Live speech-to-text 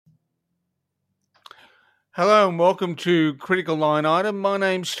Hello and welcome to Critical Line Item. My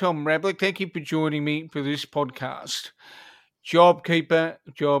name's Tom Rablick. Thank you for joining me for this podcast. JobKeeper,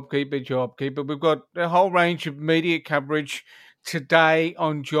 JobKeeper, JobKeeper. We've got a whole range of media coverage today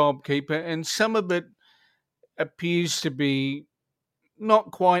on JobKeeper, and some of it appears to be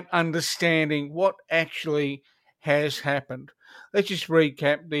not quite understanding what actually has happened. Let's just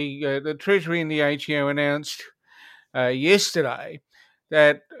recap. The Treasury and the ATO announced yesterday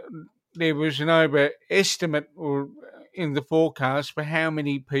that there was an overestimate or in the forecast for how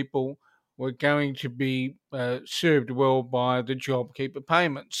many people were going to be served well by the JobKeeper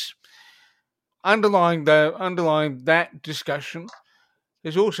payments. Underlying that discussion,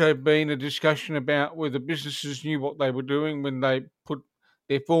 there's also been a discussion about whether businesses knew what they were doing when they put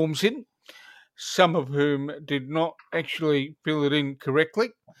their forms in, some of whom did not actually fill it in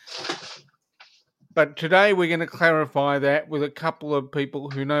correctly. But today we're going to clarify that with a couple of people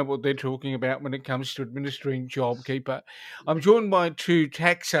who know what they're talking about when it comes to administering JobKeeper. I'm joined by two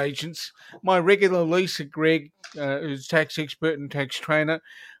tax agents, my regular Lisa Gregg, who's tax expert and tax trainer,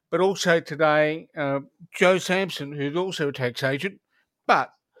 but also today Joe Sampson, who's also a tax agent.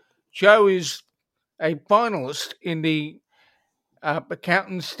 But Joe is a finalist in the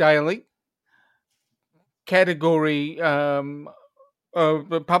Accountants Daily category of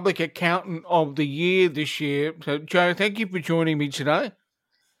the Public Accountant of the Year this year. So, Joe, thank you for joining me today.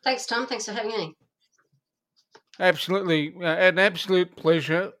 Thanks, Tom. Thanks for having me. Absolutely, an absolute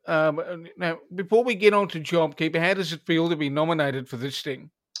pleasure. Now, before we get on to JobKeeper, how does it feel to be nominated for this thing?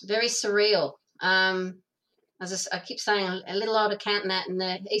 Very surreal. As I keep saying, a little old accountant out in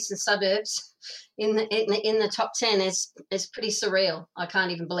the eastern suburbs in the top 10 is pretty surreal. I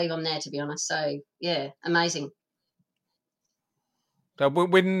can't even believe I'm there, to be honest. So, yeah, amazing. So,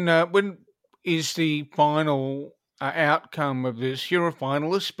 when is the final outcome of this? You're a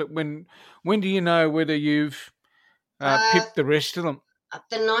finalist, but when do you know whether you've pipped the rest of them?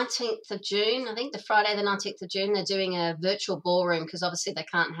 The 19th of June, I think the Friday the 19th of June, they're doing a virtual ballroom because obviously they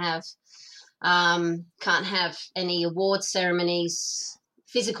can't have any award ceremonies,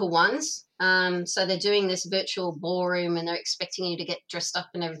 physical ones. So they're doing this virtual ballroom and they're expecting you to get dressed up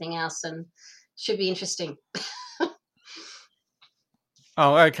and everything else, and should be interesting.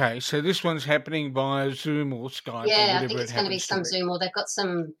 Oh, okay. So this one's happening via Zoom or Skype or Yeah, I whatever think it it's going to be happens to some be. Zoom, or they've got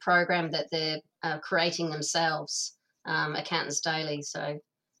some program that they're creating themselves, Accountants Daily. So,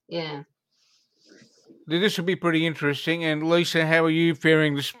 yeah. This will be pretty interesting. And Lisa, how are you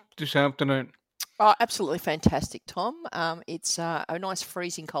faring this afternoon? Oh, absolutely fantastic, Tom. It's a nice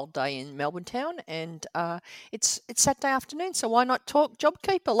freezing cold day in Melbourne town, and it's Saturday afternoon, so why not talk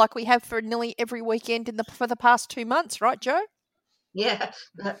JobKeeper like we have for nearly every weekend for the past 2 months, right, Joe? Yeah,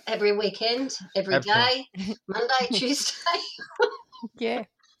 every weekend, every Absolutely. day, Monday, Tuesday. Yeah.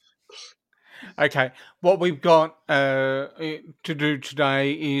 Okay. What we've got to do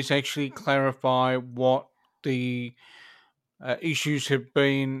today is actually clarify what the issues have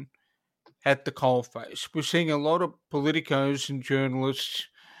been at the coalface. We're seeing a lot of politicos and journalists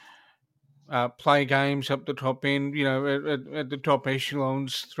play games up the top end, at the top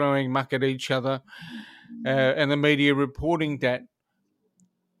echelons, throwing muck at each other, and the media reporting that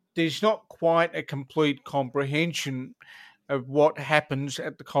there's not quite a complete comprehension of what happens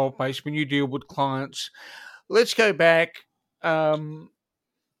at the coalface when you deal with clients. Let's go back to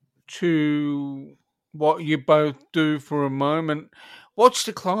what you both do for a moment. What's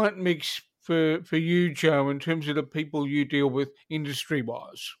the client mix for you, Joe, in terms of the people you deal with industry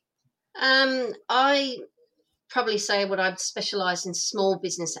wise? I probably say what I'd specialise in small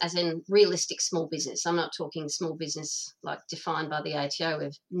business, as in realistic small business. I'm not talking small business like defined by the ATO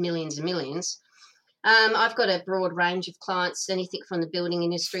of millions and millions. I've got a broad range of clients, anything from the building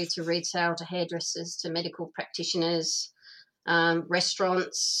industry to retail to hairdressers to medical practitioners,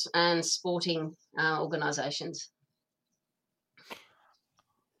 restaurants and sporting organisations.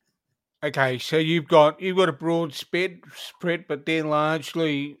 Okay, so you've got a broad spread, but they're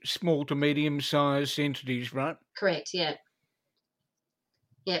largely small to medium sized entities, right? Correct. Yeah.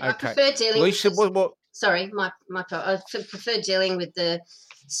 Yeah. I Okay, prefer dealing Lisa, with what? sorry, I prefer dealing with the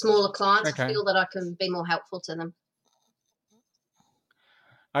smaller clients. I Okay, feel that I can be more helpful to them.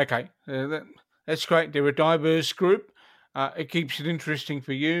 okay, that's great. They're a diverse group. It keeps it interesting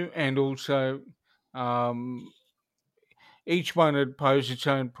for you, and also um, each one would pose its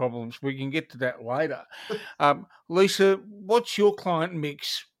own problems. We can get to that later. Lisa, what's your client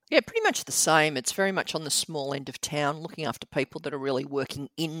mix Yeah, pretty much the same. It's very much on the small end of town, looking after people that are really working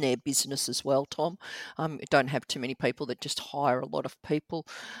in their business as well, Tom. Don't have too many people that just hire a lot of people.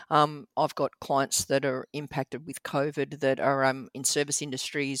 I've got clients that are impacted with COVID that are in service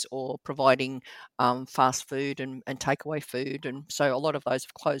industries or providing fast food and takeaway food. And so a lot of those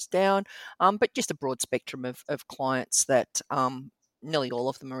have closed down, but just a broad spectrum of clients that nearly all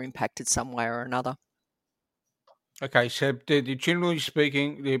of them are impacted some way or another. Okay, so generally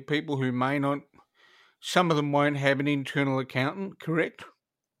speaking, there are people who may not, some of them won't have an internal accountant, correct?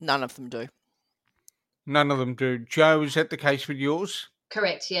 None of them do. None of them do. Joe, is that the case with yours?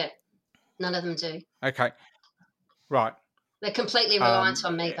 Correct, yeah. None of them do. Okay, right. They're completely reliant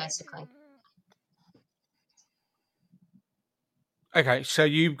on me, basically. Okay, so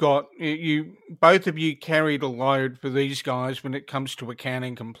you've got, both of you carried a load for these guys when it comes to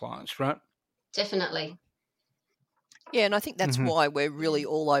accounting compliance, right? Definitely. Yeah, and I think that's why we're really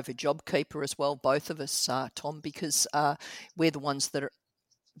all over JobKeeper as well, both of us, Tom, because we're the ones that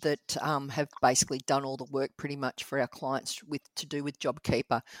have basically done all the work pretty much for our clients to do with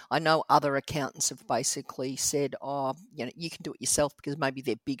JobKeeper. I know other accountants have basically said, you can do it yourself because maybe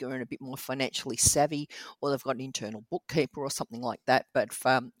they're bigger and a bit more financially savvy, or they've got an internal bookkeeper or something like that. But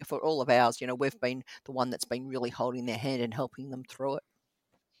for all of ours, we've been the one that's been really holding their hand and helping them through it.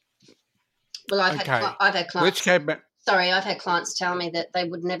 Well, I've had clients. Let's go back. Sorry, I've had clients tell me that they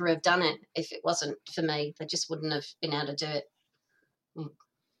would never have done it if it wasn't for me. They just wouldn't have been able to do it.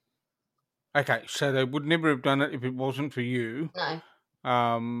 Okay, so they would never have done it if it wasn't for you. No.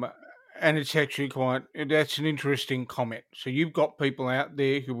 And it's actually that's an interesting comment. So you've got people out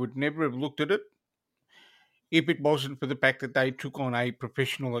there who would never have looked at it if it wasn't for the fact that they took on a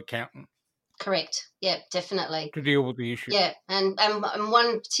professional accountant. Correct. Yeah, definitely. To deal with the issue. Yeah, and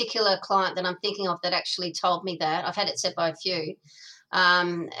one particular client that I'm thinking of that actually told me that, I've had it said by a few,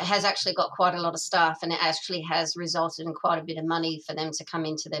 has actually got quite a lot of staff, and it actually has resulted in quite a bit of money for them to come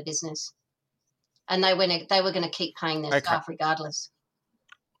into their business. And they were going to keep paying their staff regardless.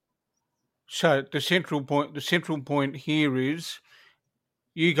 So the central point here is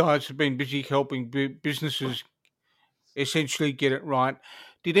you guys have been busy helping businesses essentially get it right.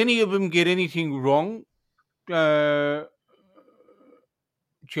 Did any of them get anything wrong, Joe?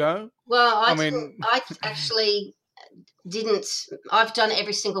 Well, I actually didn't. I've done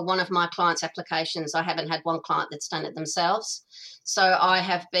every single one of my clients' applications. I haven't had one client that's done it themselves. So I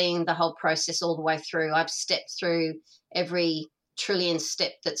have been the whole process all the way through. I've stepped through every trillion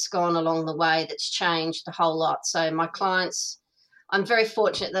step that's gone along the way, that's changed the whole lot. So my clients, I'm very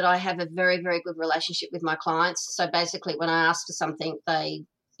fortunate that I have a very, very good relationship with my clients. So basically when I asked for something, they,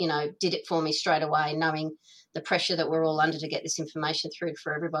 did it for me straight away, knowing the pressure that we're all under to get this information through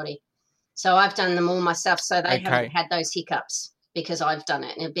for everybody. So I've done them all myself, so they haven't had those hiccups because I've done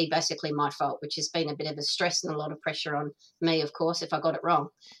it. And it'd be basically my fault, which has been a bit of a stress and a lot of pressure on me, of course, if I got it wrong.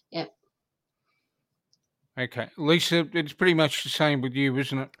 Yeah. Okay. Lisa, it's pretty much the same with you,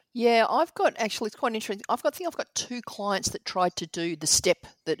 isn't it? Yeah, it's quite interesting. I've got two clients that tried to do the step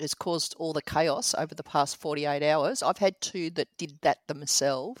that has caused all the chaos over the past 48 hours. I've had two that did that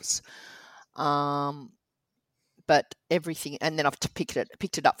themselves. But everything, and then I've picked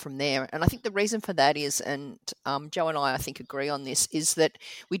it up from there. And I think the reason for that is, and Joe and I think agree on this, is that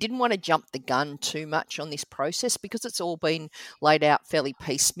we didn't want to jump the gun too much on this process because it's all been laid out fairly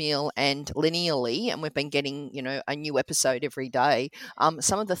piecemeal and linearly, and we've been getting, a new episode every day.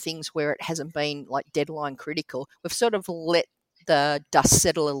 Some of the things where it hasn't been like deadline critical, we've sort of let the dust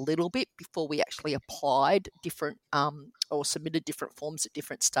settle a little bit before we actually applied different or submitted different forms at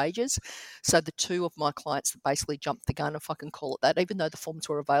different stages. So the two of my clients that basically jumped the gun, if I can call it that, even though the forms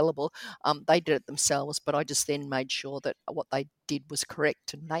were available, they did it themselves, but I just then made sure that what they did was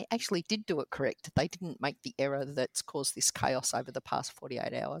correct, and they actually did do it correct. They didn't make the error that's caused this chaos over the past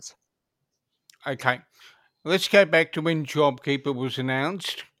 48 hours. Okay. Let's go back to when JobKeeper was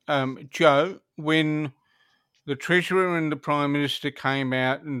announced. Joe, when the Treasurer and the Prime Minister came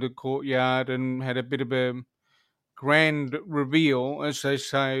out in the courtyard and had a bit of a grand reveal, as they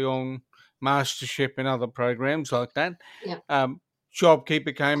say on MasterChef and other programs like that. Yeah.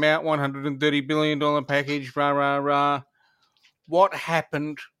 JobKeeper came out, $130 billion package, rah, rah, rah. What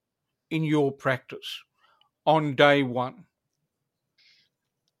happened in your practice on day one?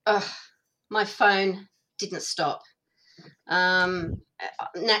 My phone didn't stop.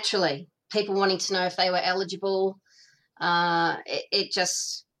 Naturally, people wanting to know if they were eligible. It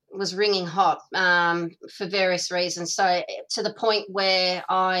just was ringing hot for various reasons. So to the point where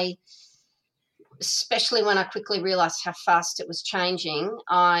especially when I quickly realised how fast it was changing,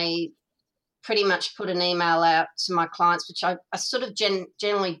 I pretty much put an email out to my clients, which I sort of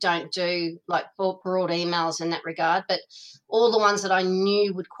generally don't do, like broad emails in that regard. But all the ones that I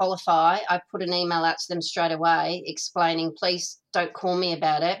knew would qualify, I put an email out to them straight away explaining, please don't call me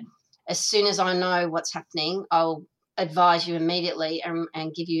about it. As soon as I know what's happening, I'll advise you immediately and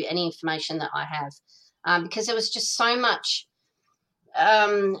give you any information that I have. Because there was just so much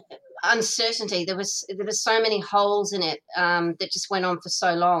uncertainty. There was so many holes in it that just went on for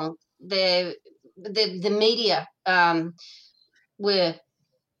so long. The media were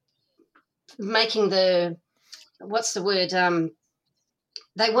making what's the word?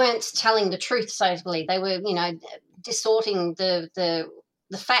 They weren't telling the truth, so to believe. They were, distorting the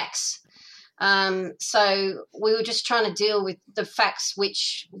facts. So we were just trying to deal with the facts,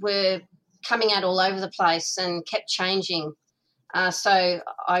 which were coming out all over the place and kept changing. So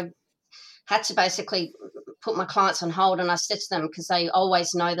I had to basically put my clients on hold, and I said to them, because they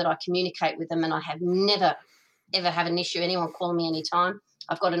always know that I communicate with them and I have never, ever have an issue, anyone calling me anytime.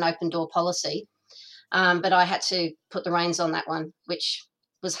 I've got an open door policy. But I had to put the reins on that one, which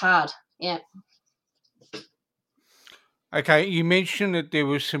was hard, yeah. Okay, you mentioned that there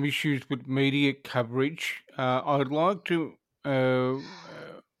were some issues with media coverage. I'd like to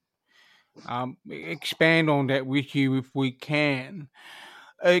expand on that with you if we can.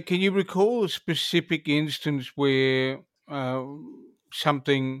 Can you recall a specific instance where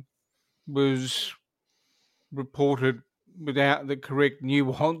something was reported without the correct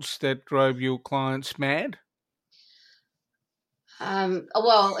nuance that drove your clients mad?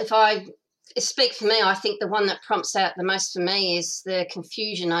 Well, if I speak for me, I think the one that prompts out the most for me is the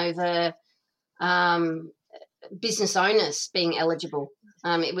confusion over business owners being eligible.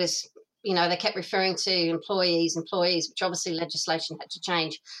 It was, they kept referring to employees, which obviously legislation had to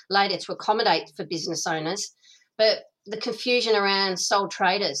change later to accommodate for business owners. But the confusion around sole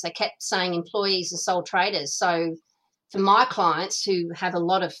traders, they kept saying employees and sole traders. So for my clients who have a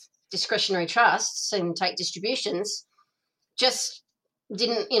lot of discretionary trusts and take distributions, just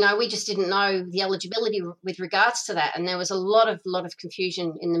didn't, we just didn't know the eligibility with regards to that. And there was a lot of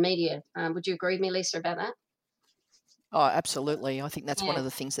confusion in the media. Would you agree with me, Lisa, about that? Oh, absolutely. I think that's one of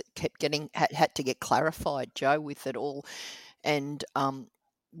the things that kept had to get clarified, Jo, with it all. And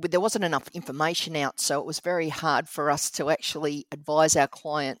there wasn't enough information out, so it was very hard for us to actually advise our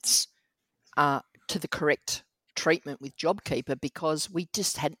clients to the correct treatment with JobKeeper, because we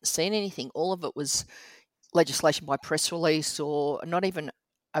just hadn't seen anything. All of it was legislation by press release, or not even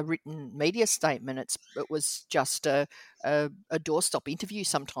a written media statement. It was just a doorstop interview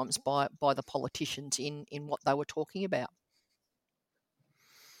sometimes by the politicians in what they were talking about.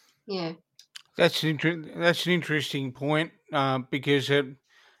 Yeah, that's an interesting point, because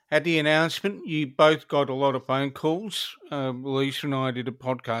at the announcement, you both got a lot of phone calls. Lisa and I did a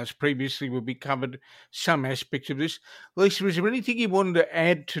podcast previously where we covered some aspects of this. Lisa, was there anything you wanted to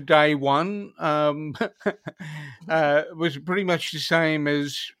add to day one? Was it pretty much the same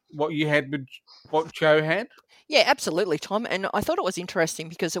as what you had with what Jo had? Yeah, absolutely, Tom. And I thought it was interesting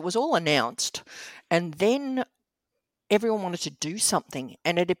because it was all announced, and then everyone wanted to do something.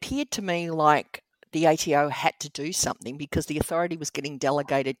 And it appeared to me like the ATO had to do something because the authority was getting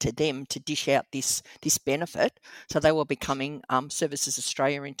delegated to them to dish out this benefit. So they were becoming Services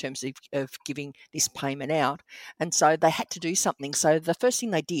Australia in terms of giving this payment out. And so they had to do something. So the first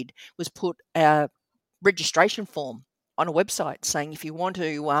thing they did was put a registration form on a website saying, if you want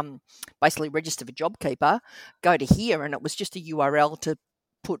to basically register for JobKeeper, go to here. And it was just a URL to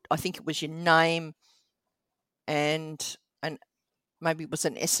put, I think it was your name and maybe it was a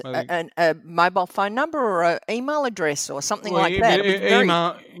mobile phone number or an email address or something like that. It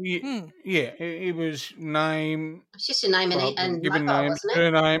was name. It's just a name and given mobile, name, wasn't it?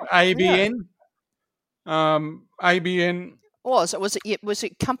 surname, ABN. ABN. It was a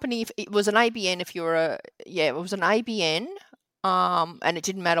company. It was an ABN. It was an ABN. And it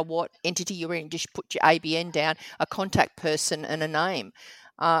didn't matter what entity you were in. Just put your ABN down, a contact person, and a name.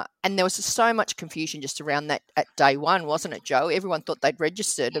 And there was so much confusion just around that at day one, wasn't it, Jo? Everyone thought they'd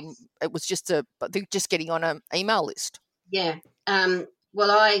registered, and it was just they're just getting on an email list. Yeah.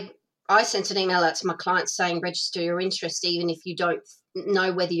 Well, I sent an email out to my clients saying register your interest, even if you don't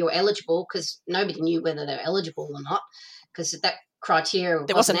know whether you're eligible, because nobody knew whether they're eligible or not, because that criteria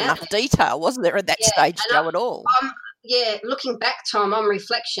there wasn't enough detail, wasn't there, at that stage, Jo, at all? Looking back, Tom, on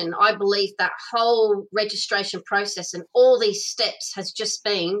reflection, I believe that whole registration process and all these steps has just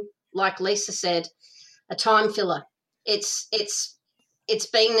been, like Lisa said, a time filler. It's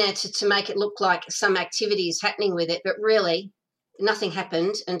been there to make it look like some activity is happening with it, but really nothing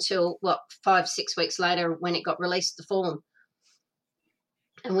happened until 5-6 weeks later when it got released, the form.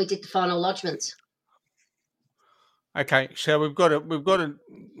 and we did the final lodgements. Okay, so we've got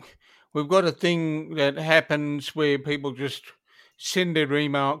a thing that happens where people just send their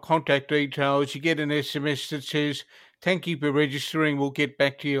email, contact details. You get an SMS that says, "Thank you for registering. We'll get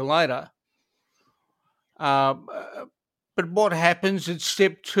back to you later." But what happens at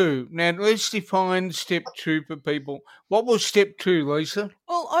step 2? Now, let's define step 2 for people. What was step 2, Lisa?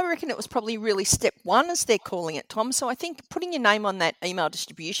 Well, I reckon it was probably really step 1, as they're calling it, Tom. So I think putting your name on that email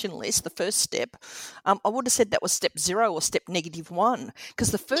distribution list, the first step, I would have said that was step 0 or step -1,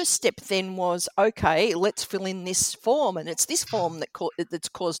 because the first step then was, okay, let's fill in this form, and it's this form that's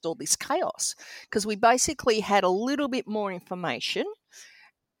caused all this chaos, because we basically had a little bit more information.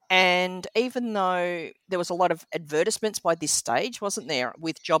 And even though there was a lot of advertisements by this stage, wasn't there,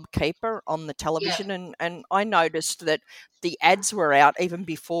 with JobKeeper on the television, and I noticed that the ads were out even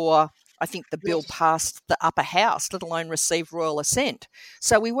before I think the bill passed the upper house, let alone received royal assent.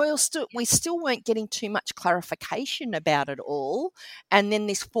 So we still weren't getting too much clarification about it all. And then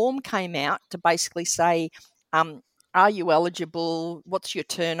this form came out to basically say, are you eligible? What's your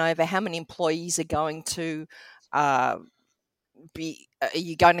turnover? How many employees are going to are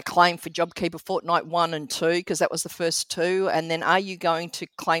you going to claim for JobKeeper Fortnight 1 and 2, because that was the first 2, and then are you going to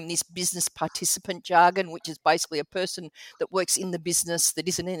claim this business participant jargon, which is basically a person that works in the business that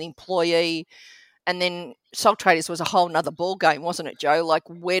isn't an employee? And then sole traders was a whole nother ball game, wasn't it, Joe? Like,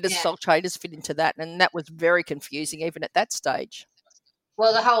 where does sole traders fit into that? And that was very confusing even at that stage.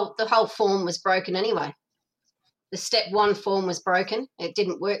 Well, the whole form was broken anyway. The step 1 form was broken. It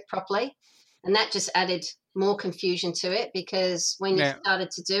didn't work properly, and that just added more confusion to it, because when you started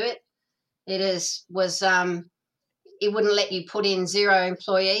to do it, it wouldn't let you put in 0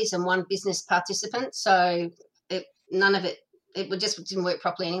 employees and 1 business participant. So it just didn't work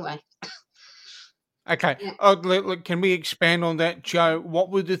properly anyway. Okay. Yeah. Can we expand on that, Joe? What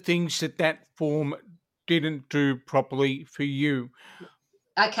were the things that form didn't do properly for you?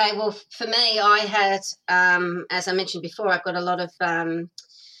 Okay. Well, for me, I had, as I mentioned before, I've got a lot of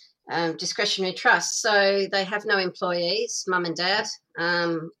discretionary trusts, so they have no employees, mum and dad,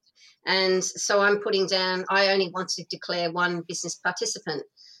 and so I'm putting down I only want to declare 1 business participant.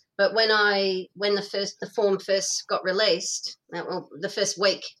 But when the form first got released, the first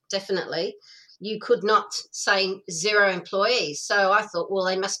week definitely, you could not say 0 employees. So I thought, well,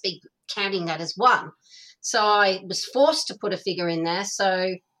 they must be counting that as 1. So I was forced to put a figure in there.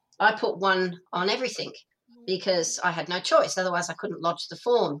 So I put 1 on everything, because I had no choice. Otherwise, I couldn't lodge the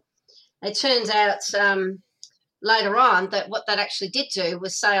form. It turns out later on that what that actually did do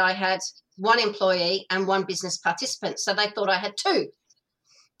was say I had 1 employee and 1 business participant. So they thought I had 2,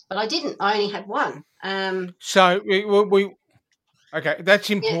 but I didn't. I only had 1. So okay, that's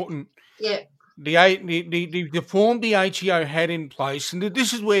important. Yeah. The form the ATO had in place, and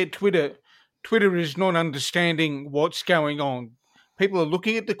this is where Twitter is not understanding what's going on. People are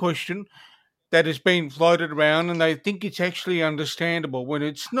looking at the question that has been floated around, and they think it's actually understandable when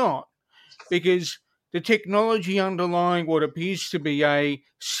it's not, because the technology underlying what appears to be a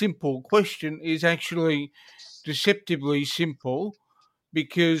simple question is actually deceptively simple,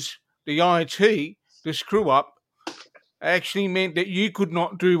 because the IT, the screw up, actually meant that you could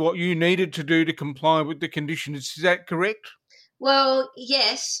not do what you needed to do to comply with the conditions. Is that correct? Well,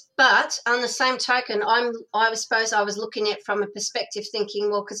 yes, but on the same token, I suppose I was looking at it from a perspective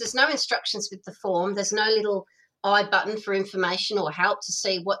thinking, well, because there's no instructions with the form, there's no little I button for information or help to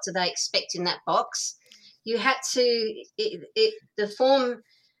see what do they expect in that box. You had to, the form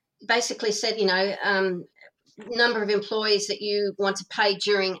basically said, number of employees that you want to pay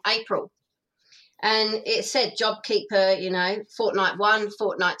during April. And it said JobKeeper, Fortnight 1,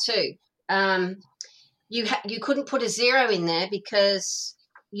 Fortnight 2. You couldn't put a 0 in there because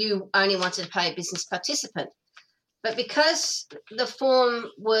you only wanted to pay a business participant. But because the form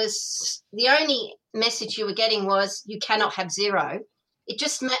was, the only message you were getting was you cannot have 0, it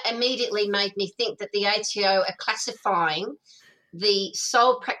just immediately made me think that the ATO are classifying the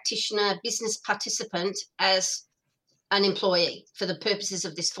sole practitioner business participant as an employee for the purposes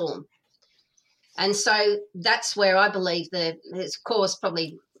of this form. And so that's where I believe it's caused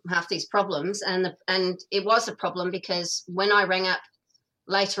probably half these problems. And it was a problem because when I rang up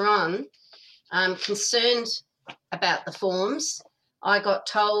later on, concerned about the forms, I got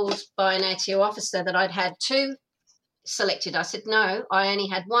told by an ATO officer that I'd had 2 selected. I said, no, I only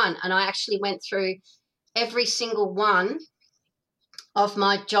had 1. And I actually went through every single one of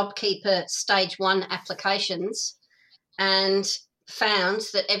my JobKeeper Stage 1 applications and found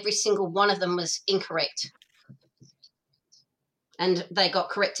that every single one of them was incorrect. and they got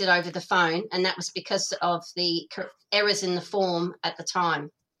corrected over the phone, and that was because of the errors in the form at the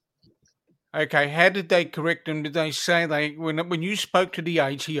time. Okay, how did they correct them? Did they say when you spoke to the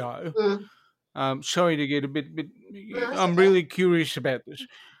ATO? Sorry to get a bit. I'm really curious about this.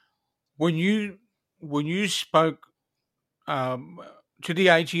 When you spoke to the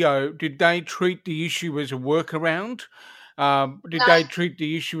ATO, did they treat the issue as a workaround? Did they treat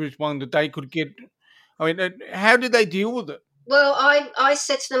the issue as one that they could get? I mean, how did they deal with it? Well, I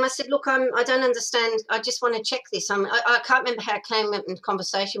said to them, I said, look, I don't understand. I just want to check this. I can't remember how I came up in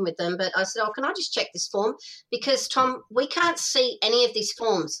conversation with them, but I said, can I just check this form? Because, Tom, we can't see any of these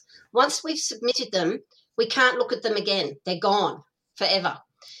forms. Once we've submitted them, we can't look at them again. They're gone forever.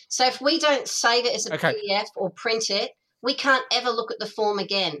 So if we don't save it as a PDF or print it, we can't ever look at the form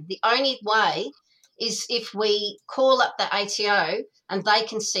again. The only way is if we call up the ATO and they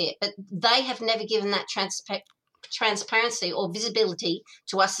can see it. But they have never given that transparency or visibility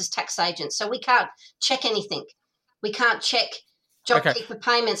to us as tax agents. So we can't check anything. We can't check JobKeeper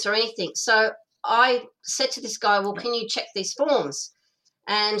payments or anything. So I said to this guy, well, can you check these forms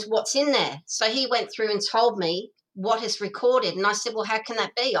and what's in there? So he went through and told me what is recorded. And I said, well, how can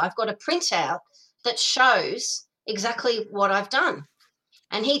that be? I've got a printout that shows exactly what I've done.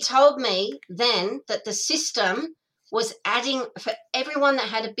 And he told me then that the system was adding, for everyone that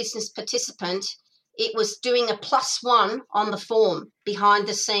had a business participant, it was doing a +1 on the form behind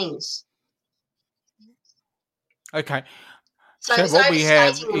the scenes. Okay. So what we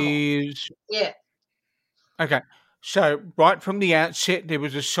have is... Yeah. Okay. So right from the outset, there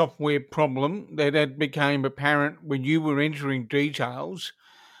was a software problem that became apparent when you were entering details.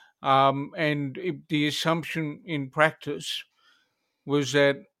 And the assumption in practice was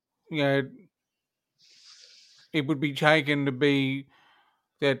that, it would be taken to be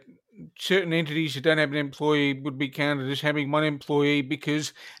that certain entities that don't have an employee would be counted as having one employee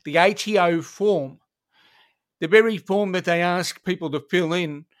because the ATO form, the very form that they ask people to fill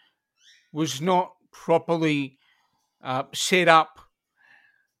in, was not properly set up.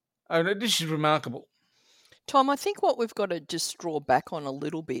 This is remarkable. Tom, I think what we've got to just draw back on a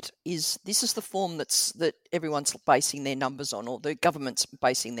little bit is this is the form that everyone's basing their numbers on, or the government's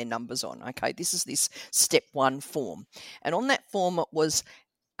basing their numbers on. Okay, this is this step 1 form, and on that form it was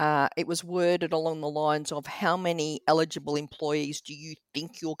worded along the lines of how many eligible employees do you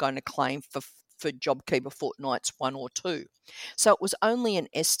think you're going to claim for JobKeeper Fortnights 1 or 2. So it was only an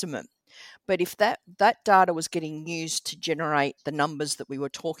estimate. But if that data was getting used to generate the numbers that we were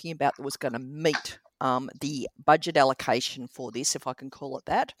talking about that was going to meet the budget allocation for this, if I can call it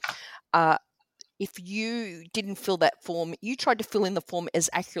that, if you didn't fill that form, you tried to fill in the form as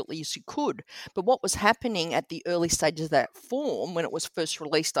accurately as you could. But what was happening at the early stages of that form when it was first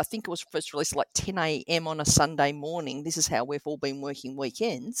released, I think it was first released like 10 a.m. on a Sunday morning. This is how we've all been working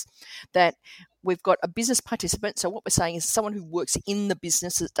weekends, that we've got a business participant. So what we're saying is someone who works in the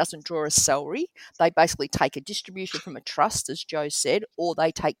business that doesn't draw a salary. They basically take a distribution from a trust, as Joe said, or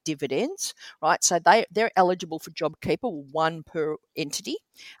they take dividends, right? So they're eligible for JobKeeper, 1 per entity.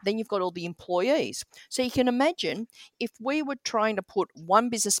 Then you've got all the employees. So you can imagine if we were trying to put 1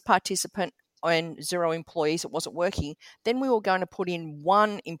 business participant and 0 employees, it wasn't working. Then we were going to put in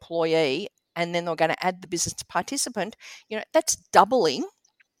 1 employee and then they're going to add the business participant. That's doubling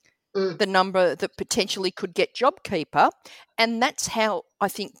the number that potentially could get JobKeeper. And that's how I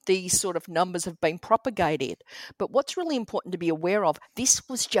think these sort of numbers have been propagated. But what's really important to be aware of, this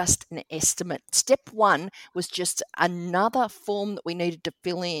was just an estimate. Step 1 was just another form that we needed to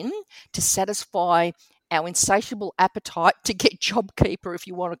fill in to satisfy our insatiable appetite to get JobKeeper, if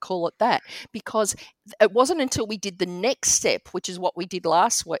you want to call it that, because it wasn't until we did the next step, which is what we did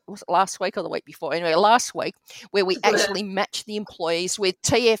last week or the week before, anyway, last week, where we actually matched the employees with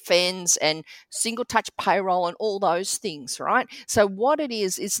TFNs and single touch payroll and all those things, right? So what it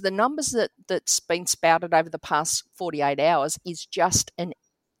is the numbers that's been spouted over the past 48 hours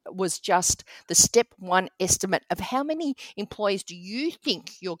was just the step 1 estimate of how many employees do you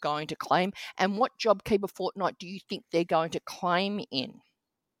think you're going to claim and what JobKeeper Fortnight do you think they're going to claim in.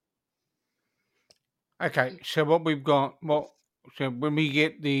 Okay, so what we've got, so when we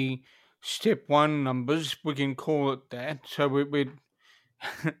get the step 1 numbers, we can call it that. So we were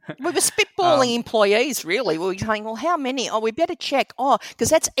spitballing employees, really. We were saying, well, how many? Oh, we better check. Oh, because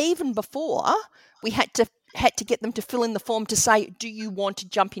that's even before we had to get them to fill in the form to say, do you want to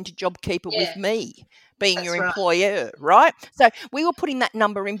jump into JobKeeper with me, being your employer, right? So we were putting that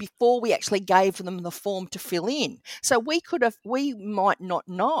number in before we actually gave them the form to fill in. So we might not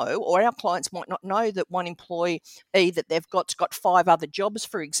know, or our clients might not know that 1 employee that they've got 5 other jobs,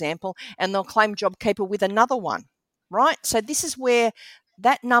 for example, and they'll claim JobKeeper with another one. right? So this is where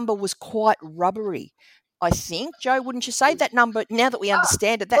that number was quite rubbery. I think, Joe, wouldn't you say that number, now that we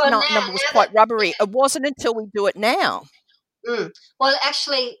understand it, that well, number was now quite that, rubbery. It wasn't until we do it now. Well,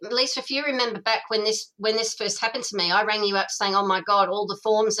 actually, Lisa, if you remember back when this first happened to me, I rang you up saying, "Oh my God, all the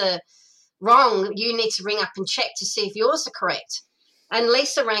forms are wrong. You need to ring up and check to see if yours are correct." And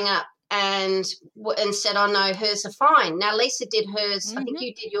Lisa rang up and said, "Oh no, hers are fine." Now Lisa did hers. I think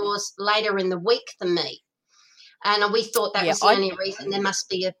you did yours later in the week than me, and we thought that was the only reason. There must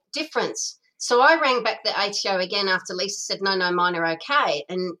be a difference. So I rang back the ATO again after Lisa said, no, mine are okay.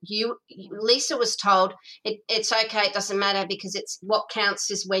 And Lisa was told it's okay, it doesn't matter, because it's what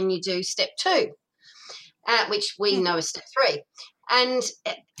counts is when you do step 2, which we know is step 3. And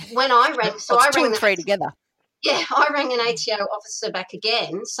when I rang, I rang 2 and 3 together. Yeah, I rang an ATO officer back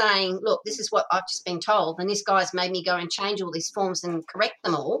again saying, look, this is what I've just been told, and this guy's made me go and change all these forms and correct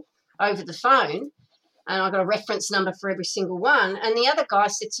them all over the phone. And I got a reference number for every single one. And the other guy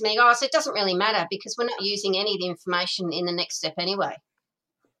said to me, so it doesn't really matter because we're not using any of the information in the next step anyway.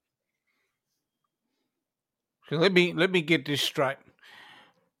 So let me get this straight.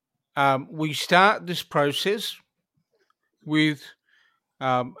 We start this process with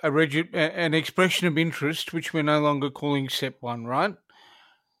an expression of interest, which we're no longer calling step 1, right?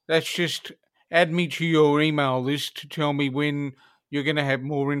 That's just add me to your email list to tell me when you're going to have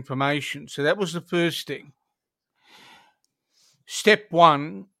more information. So that was the first thing. Step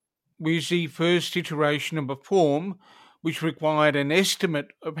 1 was the first iteration of a form which required an estimate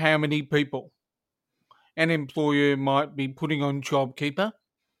of how many people an employer might be putting on JobKeeper.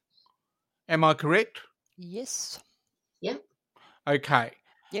 Am I correct? Yes. Yeah. Yes. Okay.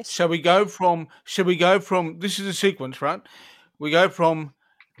 So we go from this is a sequence, right? We go from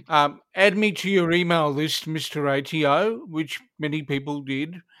add me to your email list, Mr. ATO, which many people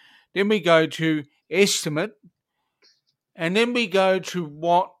did. Then we go to estimate, and then we go to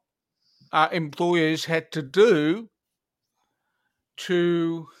what employers had to do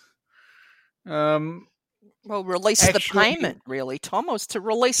to release the payment, really, Tom. It was to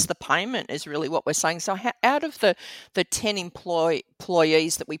release the payment is really what we're saying. So out of the 10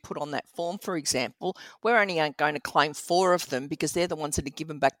 employees that we put on that form, for example, we're only going to claim 4 of them because they're the ones that are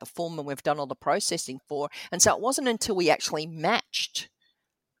given back the form and we've done all the processing for. And so it wasn't until we actually matched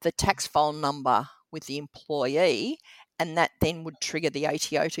the tax file number with the employee, and that then would trigger the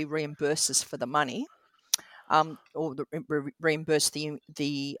ATO to reimburse us for the money. Or reimburse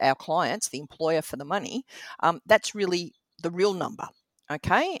our clients, the employer, for the money. That's really the real number,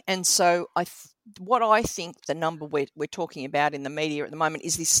 okay? And so what I think the number we're talking about in the media at the moment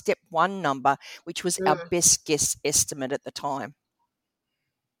is this step 1 number, which was our best guess estimate at the time.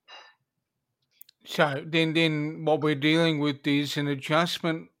 So then what we're dealing with is an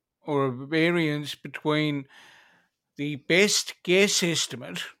adjustment or a variance between the best guess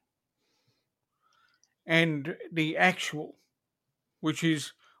estimate and the actual, which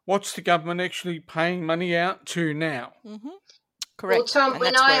is what's the government actually paying money out to now. Mm-hmm. Correct. Well, Tom,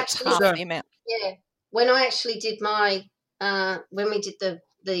 and that's where it's half the amount. Yeah. When I actually did my, when we did the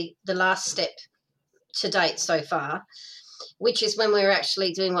last step to date so far, which is when we were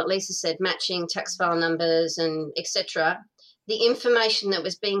actually doing what Lisa said, matching tax file numbers and etc., the information that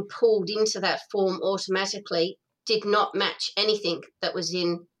was being pulled into that form automatically did not match anything that was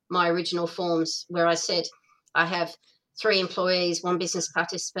in my original forms where I said I have 3 employees, 1 business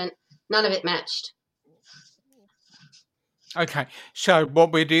participant. None of it matched. Okay, so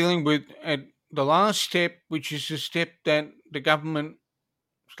what we're dealing with at the last step, which is the step that the government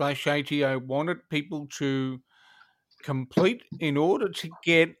 / ATO wanted people to complete in order to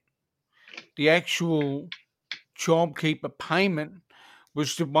get the actual JobKeeper payment,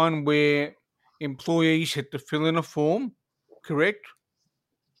 was the one where employees had to fill in a form, correct?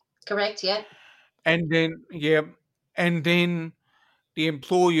 Correct, yeah. And then the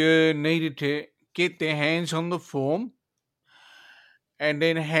employer needed to get their hands on the form and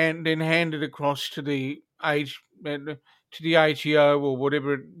then hand it across to the ATO or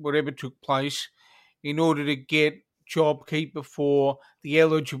whatever took place in order to get JobKeeper for the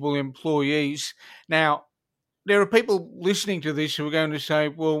eligible employees. Now, there are people listening to this who are going to say,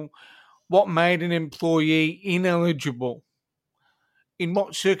 well, what made an employee ineligible? In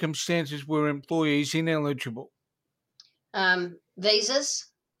what circumstances were employees ineligible? Visas,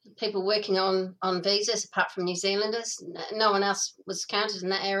 people working on visas apart from New Zealanders. No one else was counted in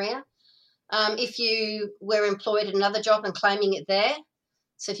that area. If you were employed at another job and claiming it there,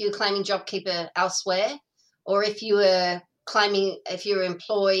 so if you were claiming JobKeeper elsewhere, or if you were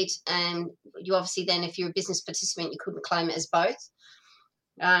employed and you obviously then, if you're a business participant, you couldn't claim it as both.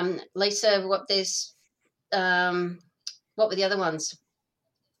 Lisa, what were the other ones?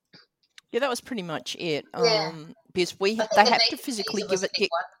 Yeah, that was pretty much it. Yeah. Because I think they the have to visa physically was give a it. big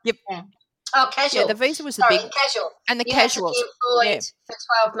one. Give, Yeah. Oh, casual. yeah, the visa was the Sorry, big, casual. and the You had to casuals. be employed Yeah. for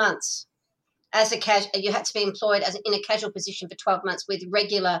 12 months. You had to be employed in a casual position for 12 months with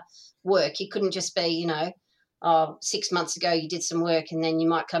regular work. You couldn't just be, 6 months ago you did some work and then you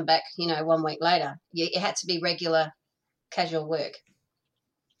might come back, 1 week later. It had to be regular casual work.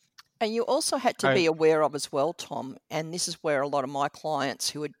 And you also had to be aware of as well, Tom, and this is where a lot of my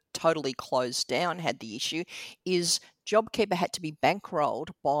clients who had totally closed down had the issue, is JobKeeper had to be bankrolled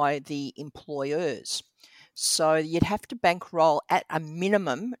by the employers. So you'd have to bankroll at a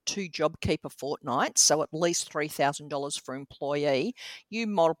minimum 2 JobKeeper fortnights, so at least $3,000 for employee. You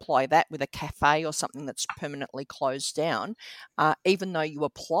multiply that with a cafe or something that's permanently closed down. Even though you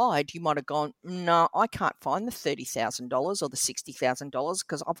applied, you might have gone, no, I can't find the $30,000 or the $60,000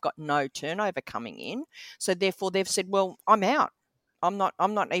 because I've got no turnover coming in. So therefore, they've said, well, I'm out. I'm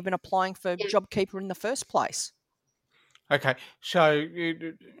not even applying for JobKeeper in the first place. Okay, so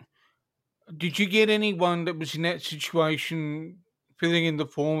did you get anyone that was in that situation filling in the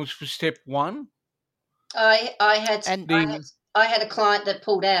forms for step one? I had a client that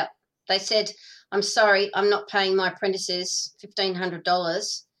pulled out. They said, "I'm sorry, I'm not paying my apprentices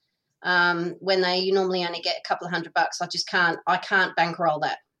 $1,500 when they normally only get a couple of $100. I can't bankroll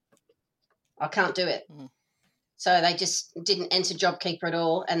that. I can't do it." Mm. So they just didn't enter JobKeeper at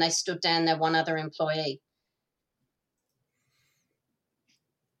all, and they stood down their one other employee.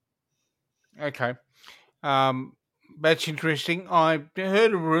 Okay. That's interesting. I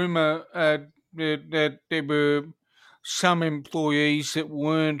heard a rumour that there were some employees that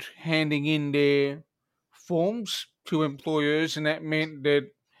weren't handing in their forms to employers, and that meant that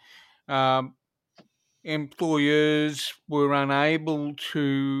employers were unable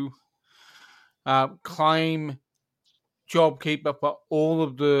to claim JobKeeper for all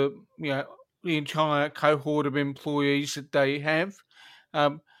of the entire cohort of employees that they have.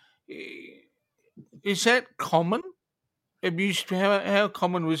 Is that common? How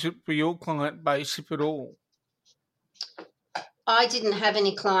common was it for your client base, if at all? I didn't have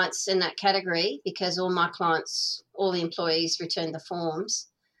any clients in that category because all the employees returned the forms.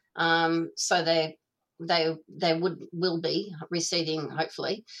 So they will be receiving,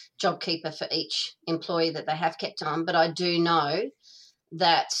 hopefully, JobKeeper for each employee that they have kept on. But I do know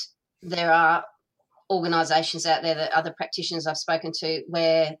that there are organisations out there, that other practitioners I've spoken to,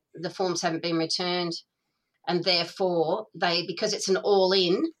 where the forms haven't been returned, and therefore because it's an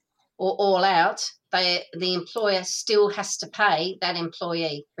all-in or all-out, the employer still has to pay that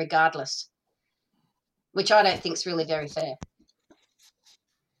employee regardless, which I don't think is really very fair.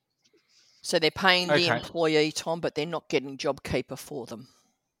 So they're paying the employee, Tom, but they're not getting JobKeeper for them.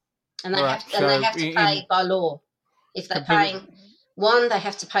 And they have to pay by law. If they're paying one, they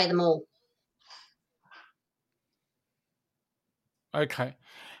have to pay them all. Okay.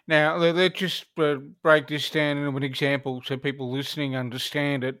 Now, let's just break this down into an example so people listening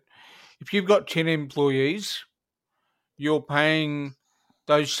understand it. If you've got 10 employees, you're paying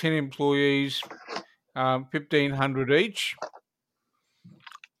those 10 employees $1,500 each.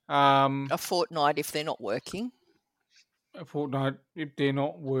 A fortnight if they're not working. A fortnight if they're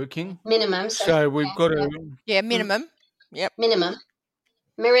not working. Minimum. So we've got to... Yeah, minimum. Yep. Minimum.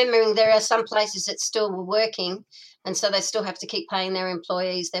 Remembering there are some places that still were working, and so they still have to keep paying their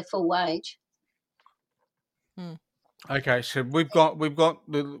employees their full wage. Okay, so we've got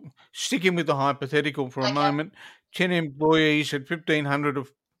sticking with the hypothetical for a moment. 10 employees at $1,500 a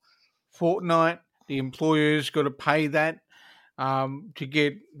fortnight. The employer's got to pay that to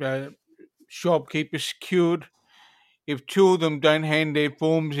get JobKeeper secured. If 2 of them don't hand their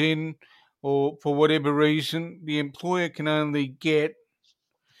forms in, or for whatever reason, the employer can only get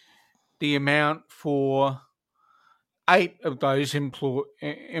the amount for 8 of those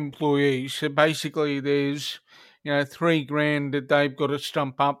employees. So basically, there's $3,000 that they've got to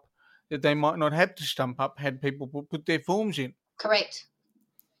stump up that they might not have to stump up had people put their forms in. Correct.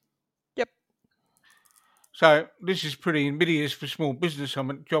 Yep. So this is pretty invidious for small business. I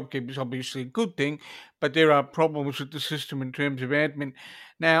mean, JobKeeper is obviously a good thing, but there are problems with the system in terms of admin.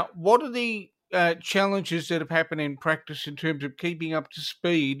 Now, what are the challenges that have happened in practice in terms of keeping up to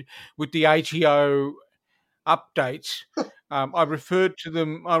speed with the ATO updates? I referred to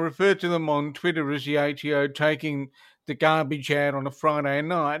them on Twitter as the ATO taking the garbage out on a Friday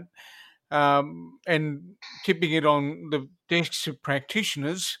night and tipping it on the desks of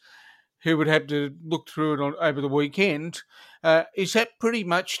practitioners who would have to look through it over the weekend. Is that pretty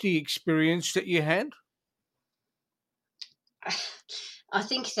much the experience that you had? I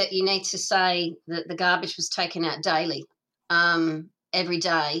think that you need to say that the garbage was taken out daily. Every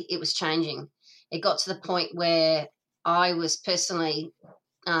day it was changing. It got to the point where I was personally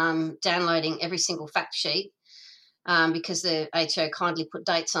downloading every single fact sheet because the ATO kindly put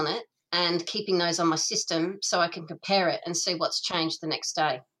dates on it, and keeping those on my system so I can compare it and see what's changed the next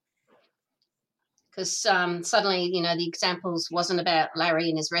day. Because suddenly, the examples wasn't about Larry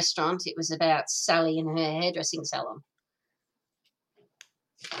and his restaurant. It was about Sally and her hairdressing salon.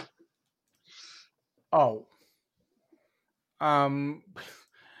 Oh.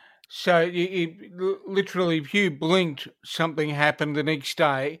 So literally, if you blinked, something happened the next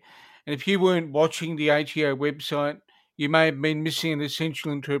day. And if you weren't watching the ATO website, you may have been missing an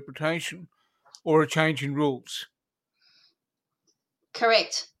essential interpretation or a change in rules.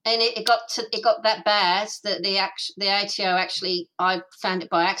 Correct. And it got that bad that the ATO actually, I found it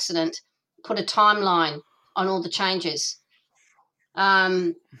by accident, put a timeline on all the changes.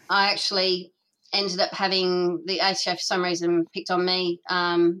 I actually ended up having the ATO for some reason picked on me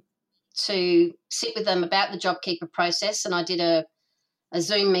to sit with them about the JobKeeper process, and I did a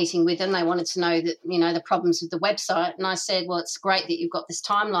Zoom meeting with them. They wanted to know that the problems with the website, and I said, well, it's great that you've got this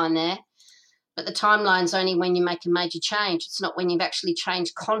timeline there, but the timeline's only when you make a major change. It's not when you've actually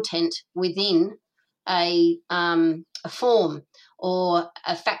changed content within a form or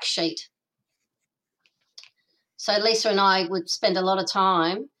a fact sheet. So Lisa and I would spend a lot of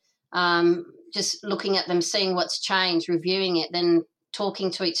time just looking at them, seeing what's changed, reviewing it, then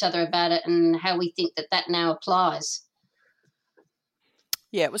talking to each other about it and how we think that now applies.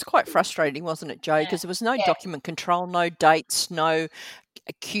 Yeah, it was quite frustrating, wasn't it, Joe? Because there was no document control, no dates, no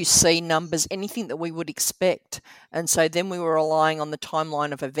QC numbers, anything that we would expect. And so then we were relying on the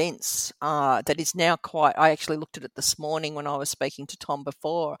timeline of events that is now I actually looked at it this morning when I was speaking to Tom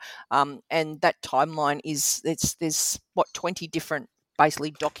before, and that timeline there's 20 different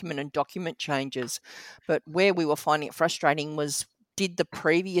basically document changes. But where we were finding it frustrating was, did the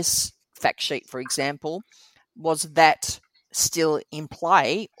previous fact sheet, for example, was that still in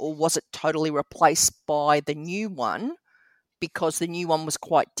play, or was it totally replaced by the new one, because the new one was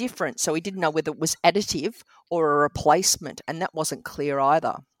quite different? So we didn't know whether it was additive or a replacement, and that wasn't clear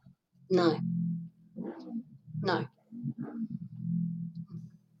either. No.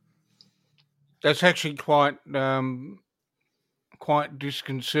 That's actually quite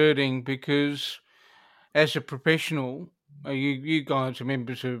disconcerting, because as a professional, you guys are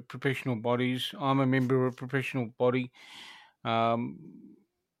members of professional bodies. I'm a member of a professional body. And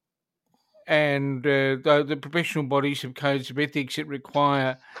the professional bodies have codes of ethics that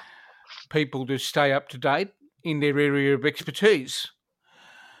require people to stay up to date in their area of expertise.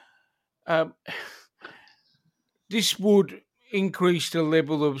 This would increase the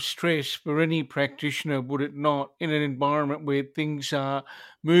level of stress for any practitioner, would it not, in an environment where things are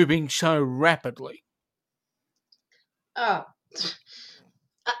moving so rapidly? Oh,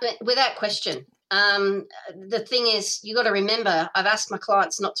 without question. The thing is, you got to remember, I've asked my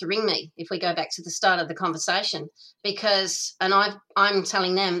clients not to ring me if we go back to the start of the conversation, and I'm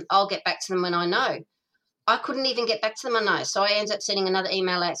telling them I'll get back to them when I know. I couldn't even get back to them, I know. So I ended up sending another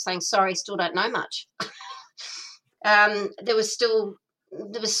email out saying, sorry, still don't know much. There was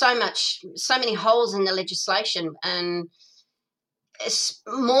so many holes in the legislation, and it's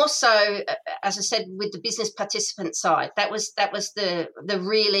more so, as I said, with the business participant side. That was the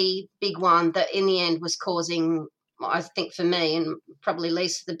really big one that in the end was causing, I think, for me and probably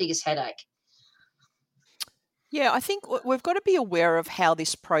Lisa, the biggest headache. Yeah, I think we've got to be aware of how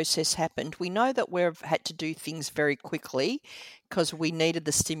this process happened. We know that we've had to do things very quickly because we needed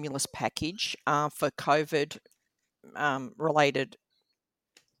the stimulus package for COVID related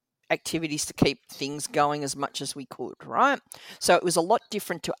activities to keep things going as much as we could, right? So it was a lot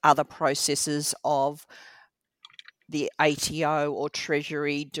different to other processes of the ATO or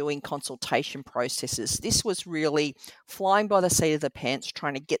Treasury doing consultation processes. This was really flying by the seat of the pants,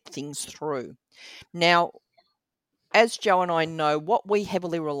 trying to get things through. Now, as Joe and I know, what we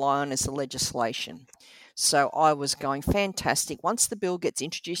heavily rely on is the legislation. So I was going, fantastic. Once the bill gets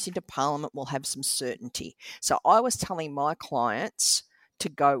introduced into Parliament, we'll have some certainty. So I was telling my clients to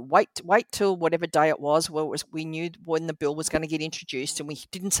go wait till whatever day it was. Well, we knew when the bill was going to get introduced, and we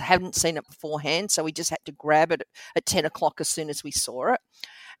hadn't seen it beforehand, so we just had to grab it at 10 o'clock as soon as we saw it.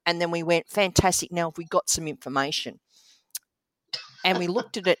 And then we went, fantastic. Now have we got some information? And we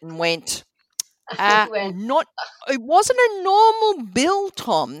looked at it and went, it wasn't a normal bill,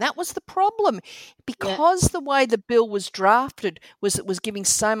 Tom. That was the problem. Because the way the bill was drafted was it was giving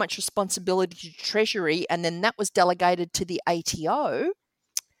so much responsibility to Treasury, and then that was delegated to the ATO.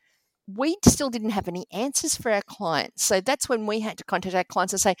 we still didn't have any answers for our clients. So that's when we had to contact our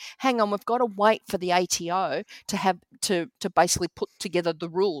clients and say, hang on, we've got to wait for the ATO to have to basically put together the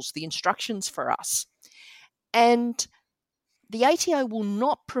rules, the instructions for us. And the ATO will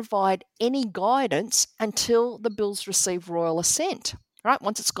not provide any guidance until the bills receive royal assent, right?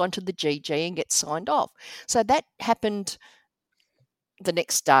 Once it's gone to the GG and gets signed off. So that happened the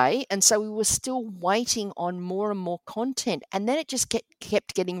next day, and so we were still waiting on more and more content, and then it just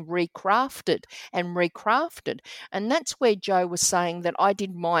kept getting recrafted, and that's where Joe was saying that I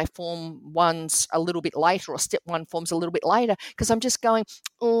did my form ones a little bit later, or step one forms a little bit later, because I'm just going,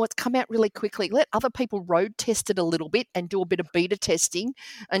 oh, it's come out really quickly. Let other people road test it a little bit and do a bit of beta testing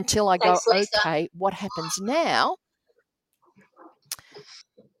until I go, okay, what happens now?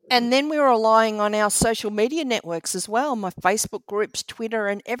 And then we were relying on our social media networks as well, my Facebook groups, Twitter,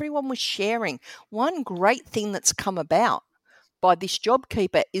 and everyone was sharing. One great thing that's come about by this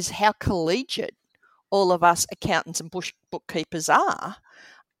JobKeeper is how collegiate all of us accountants and bookkeepers are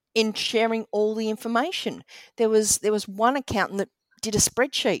in sharing all the information. There was one accountant that did a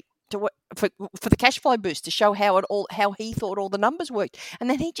spreadsheet for the cash flow boost to show how he thought all the numbers worked, and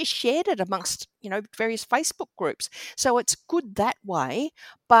then he just shared it amongst various Facebook groups. So it's good that way,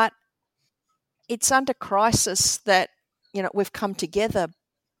 but it's under crisis that we've come together.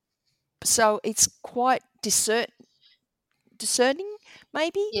 So it's quite discerning,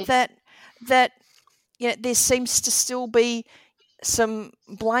 maybe, that there seems to still be some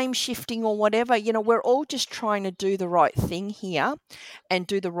blame shifting or whatever. We're all just trying to do the right thing here and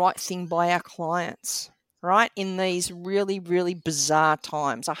do the right thing by our clients, right, in these really, really bizarre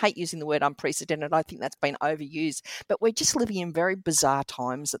times. I hate using the word unprecedented. I think that's been overused, but we're just living in very bizarre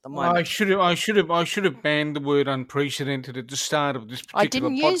times at the moment. I should have banned the word unprecedented at the start of this particular podcast. I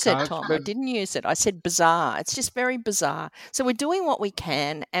didn't use it, Tom. I didn't use it. I said bizarre. It's just very bizarre. So we're doing what we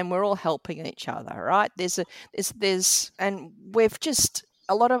can, and we're all helping each other, right? And we've just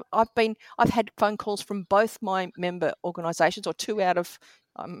I've had phone calls from both my member organisations, or two out of.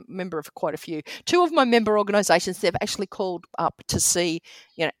 I'm a member of quite a few. Two of my member organisations, they've actually called up to see,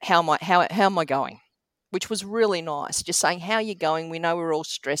 how am I going, which was really nice. Just saying, how are you going? We know we're all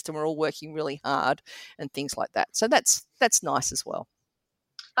stressed and we're all working really hard and things like that. So that's nice as well.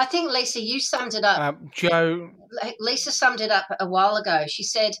 I think, Lisa, you summed it up. Joe. Lisa summed it up a while ago. She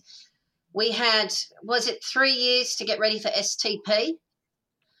said we had, was it 3 years to get ready for STP,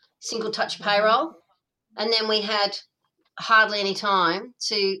 single touch payroll, and then we had hardly any time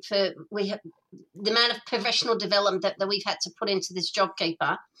the amount of professional development that we've had to put into this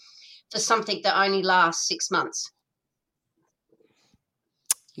JobKeeper for something that only lasts 6 months.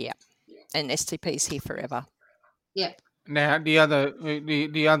 Yeah, and STP is here forever. Yeah. Now the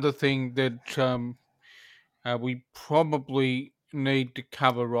other thing that we probably need to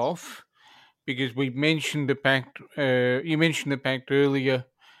cover off, because we mentioned the fact you mentioned the fact earlier,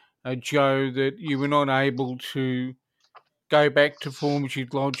 Joe, that you were not able to go back to forms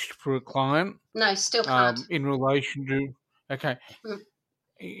you'd lodged for a client. No, still can't. In relation to, okay.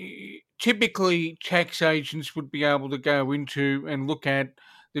 Typically, tax agents would be able to go into and look at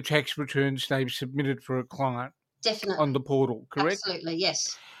the tax returns they've submitted for a client. Definitely. On the portal, correct? Absolutely,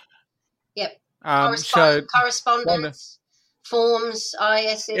 yes. Yep. Correspondence, forms,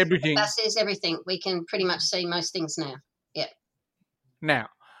 ISS, everything. FSS, everything. We can pretty much see most things now. Yeah. Now,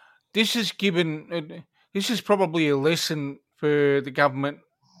 this is probably a lesson for the government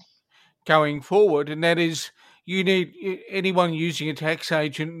going forward, and that is anyone using a tax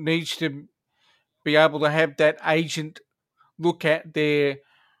agent needs to be able to have that agent look at their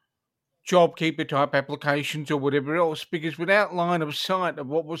JobKeeper type applications or whatever else, because without line of sight of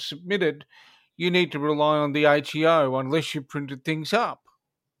what was submitted, you need to rely on the ATO unless you printed things up.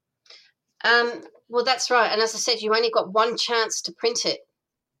 Well, that's right. And as I said, you only got one chance to print it.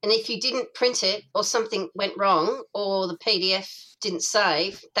 And if you didn't print it, or something went wrong, or the PDF didn't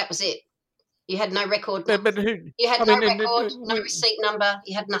save, that was it. You had no record. You had no record, no receipt number.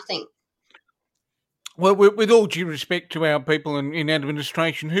 You had nothing. Well, with all due respect to our people in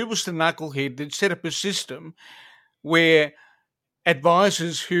administration, who was the knucklehead that set up a system where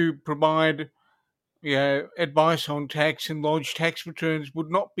advisors who provide advice on tax and lodge tax returns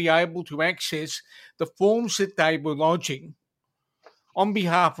would not be able to access the forms that they were lodging on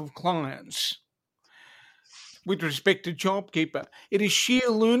behalf of clients with respect to JobKeeper? It is sheer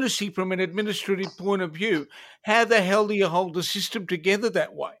lunacy from an administrative point of view. How the hell do you hold the system together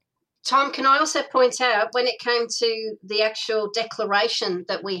that way? Tom, can I also point out, when it came to the actual declaration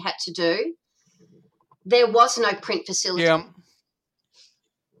that we had to do, there was no print facility. Yeah.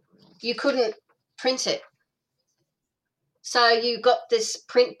 You couldn't print it. So you've got this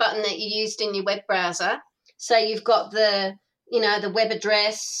print button that you used in your web browser. So you've got the web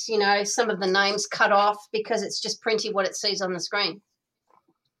address, some of the names cut off because it's just printing what it sees on the screen.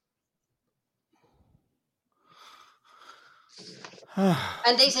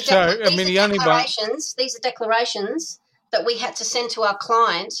 And these are declarations. These are declarations that we had to send to our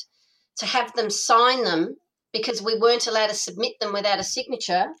client to have them sign them because we weren't allowed to submit them without a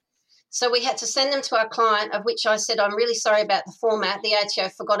signature. So we had to send them to our client, of which I said, I'm really sorry about the format. The ATO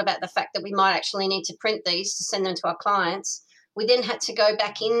forgot about the fact that we might actually need to print these to send them to our clients. We then had to go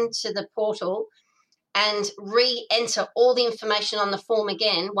back into the portal and re-enter all the information on the form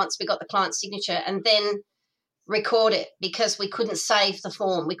again once we got the client's signature, and then record it because we couldn't save the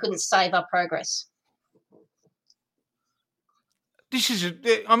form. We couldn't save our progress.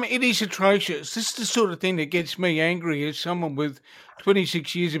 It is atrocious. This is the sort of thing that gets me angry as someone with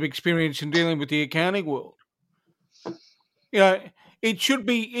 26 years of experience in dealing with the accounting world. It should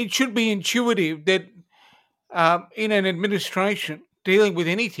be intuitive that in an administration dealing with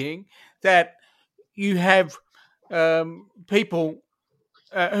anything that you have people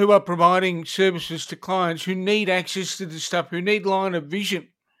who are providing services to clients who need access to this stuff, who need line of vision.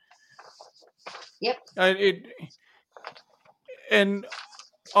 Yep. And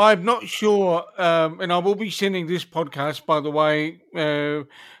I'm not sure, and I will be sending this podcast, by the way, to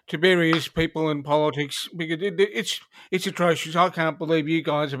various people in politics because it's atrocious. I can't believe you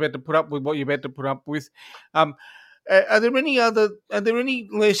guys have had to put up with what you've had to put up with. Are there any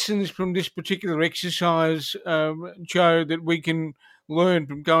lessons from this particular exercise, Joe, that we can learn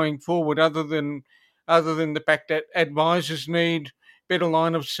from going forward, other than the fact that advisors need better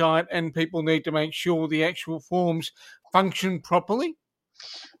line of sight and people need to make sure the actual forms function properly?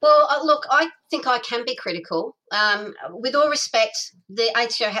 Well, look, I think I can be critical. With all respect, the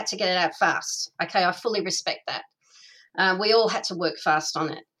ATO had to get it out fast. Okay, I fully respect that. We all had to work fast on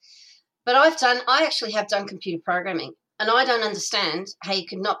it. But I actually have done computer programming, and I don't understand how you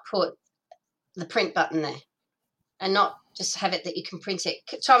could not put the print button there and not just have it that you can print it.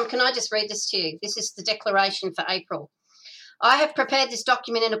 Tom, can I just read this to you? This is the declaration for April. I have prepared this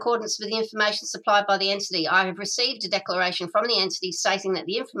document in accordance with the information supplied by the entity. I have received a declaration from the entity stating that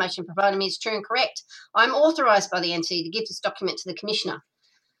the information provided me is true and correct. I'm authorised by the entity to give this document to the Commissioner.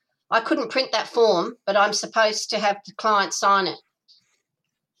 I couldn't print that form, but I'm supposed to have the client sign it.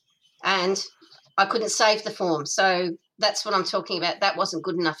 And I couldn't save the form. So that's what I'm talking about. That wasn't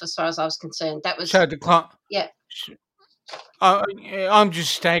good enough as far as I was concerned. That was... So the client... Yeah. I'm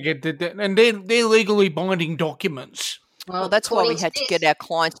just staggered. And they're legally binding documents. Well, that's why we had to get our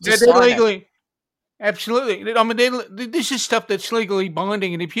clients to sign it. Absolutely. I mean, this is stuff that's legally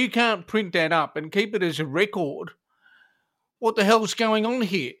binding, and if you can't print that up and keep it as a record, what the hell's going on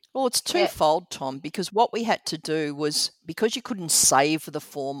here? Well, it's twofold, Tom, because what we had to do was, because you couldn't save the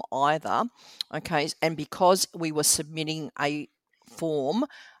form either, okay, and because we were submitting a form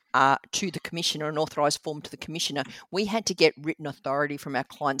to the Commissioner, an authorised form to the Commissioner, we had to get written authority from our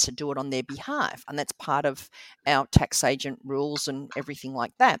clients to do it on their behalf, and that's part of our tax agent rules and everything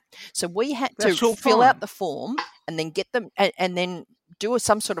like that. So we had to fill out the form and then get them, and then do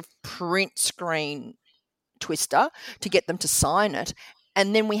some sort of print screen twister to get them to sign it,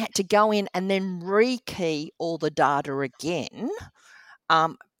 and then we had to go in and then rekey all the data again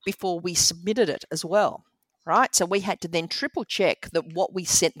before we submitted it as well. Right, so we had to then triple check that what we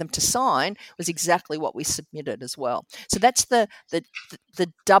sent them to sign was exactly what we submitted as well. So that's the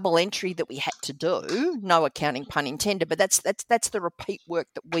double entry that we had to do. No accounting pun intended, but that's the repeat work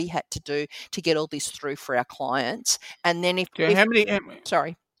that we had to do to get all this through for our clients. And then how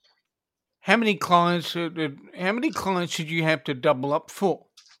many clients did you have to double up for?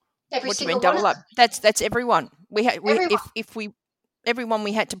 What do you mean double up? That's everyone. Everyone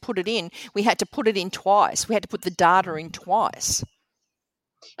we had to put it in, we had to put it in twice. We had to put the data in twice.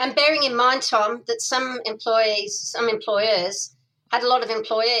 And bearing in mind, Tom, that some employers had a lot of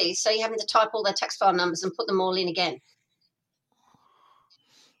employees, so you're having to type all their tax file numbers and put them all in again.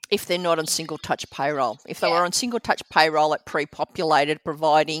 If they're not on single touch payroll. If they were on single touch payroll, it pre-populated,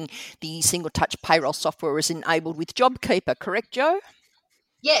 providing the single touch payroll software was enabled with JobKeeper, correct, Joe?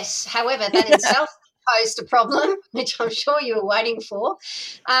 Yes, however, that in itself posed a problem, which I'm sure you were waiting for.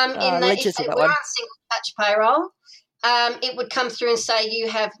 If they were on single touch payroll, it would come through and say you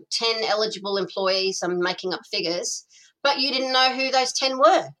have 10 eligible employees, I'm making up figures, but you didn't know who those 10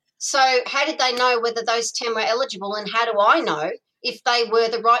 were. So how did they know whether those 10 were eligible, and how do I know if they were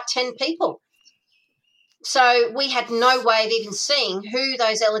the right 10 people? So we had no way of even seeing who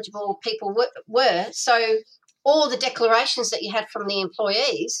those eligible people were. So all the declarations that you had from the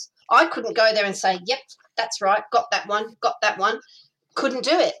employees, I couldn't go there and say, yep, that's right, got that one. Couldn't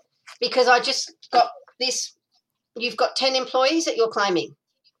do it because I just got this. You've got 10 employees that you're claiming.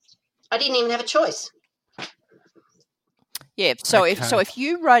 I didn't even have a choice. Yeah, so Okay. if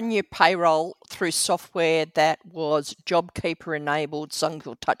you run your payroll through software that was JobKeeper enabled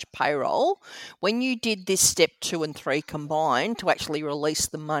single touch payroll, when you did this step 2 and 3 combined to actually release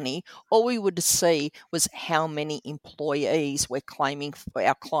the money, all we would see was how many employees we're claiming for,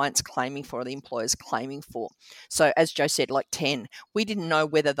 our clients claiming for, the employers claiming for. So as Joe said, like 10, we didn't know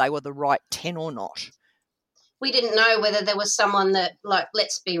whether they were the right 10 or not. We didn't know whether there was someone that, like,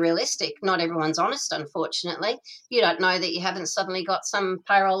 let's be realistic, not everyone's honest, unfortunately. You don't know that you haven't suddenly got some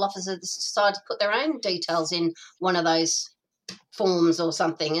payroll officer that decide to put their own details in one of those forms or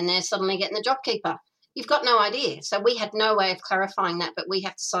something, and they're suddenly getting the JobKeeper. You've got no idea. So we had no way of clarifying that, but we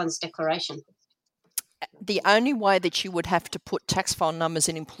have to sign this declaration. The only way that you would have to put tax file numbers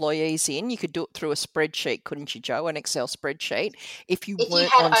and employees in, you could do it through a spreadsheet, couldn't you, Joe? An Excel spreadsheet, if you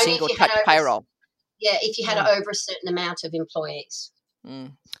weren't on single touch payroll. Yeah, if you had over a certain amount of employees.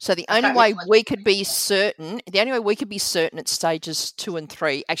 So the only way we could be certain, at stages 2 and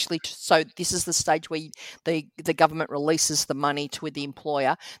 3, actually, so this is the stage where the government releases the money to the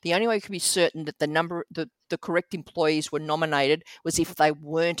employer. The only way we could be certain that the correct employees were nominated was if they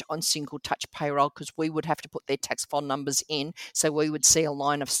weren't on single touch payroll, because we would have to put their tax file numbers in, so we would see a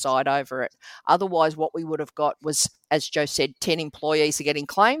line of sight over it. Otherwise, what we would have got was, as Joe said, 10 employees are getting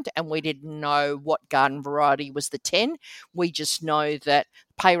claimed, and we didn't know what garden variety was the 10. We just know that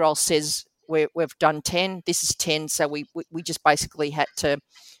payroll says we've done 10, this is 10, so we just basically had to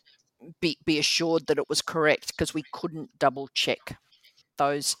be assured that it was correct, because we couldn't double check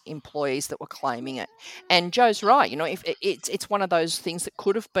those employees that were claiming it. And Joe's right, if it's one of those things that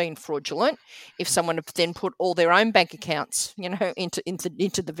could have been fraudulent if someone had then put all their own bank accounts,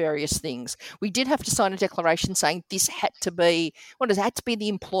 into the various things. We did have to sign a declaration saying this had to be the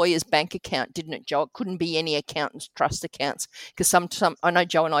employer's bank account, didn't it, Joe? It couldn't be any accountant's trust accounts, because some I know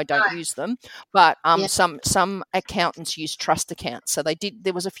Joe and I don't use them, but some accountants use trust accounts. So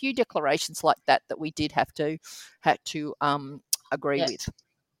there was a few declarations like that we did have to agree with.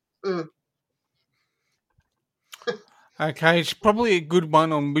 Okay, it's probably a good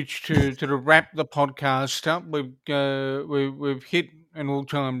one on which to wrap the podcast up. We've hit an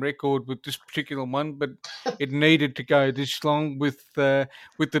all-time record with this particular one, but it needed to go this long with the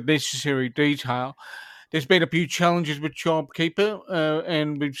necessary detail. There's been a few challenges with JobKeeper,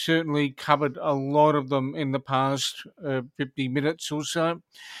 and we've certainly covered a lot of them in the past 50 minutes or so.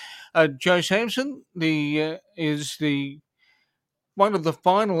 Joe Sampson is one of the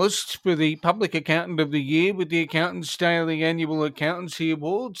finalists for the Public Accountant of the Year with the Accountants Daily Annual Accountancy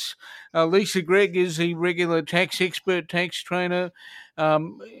Awards. Lisa Gregg is the regular tax expert, tax trainer,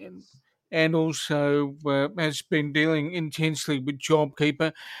 and also has been dealing intensely with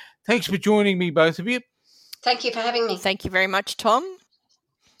JobKeeper. Thanks for joining me, both of you. Thank you for having me. Thank you very much, Tom.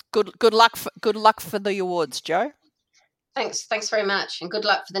 Good luck for the awards, Joe. Thanks very much, and good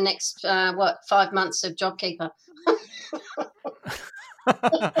luck for the next 5 months of JobKeeper.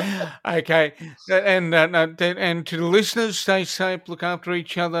 Okay, and to the listeners, stay safe, look after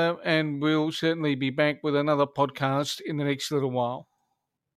each other, and we'll certainly be back with another podcast in the next little while.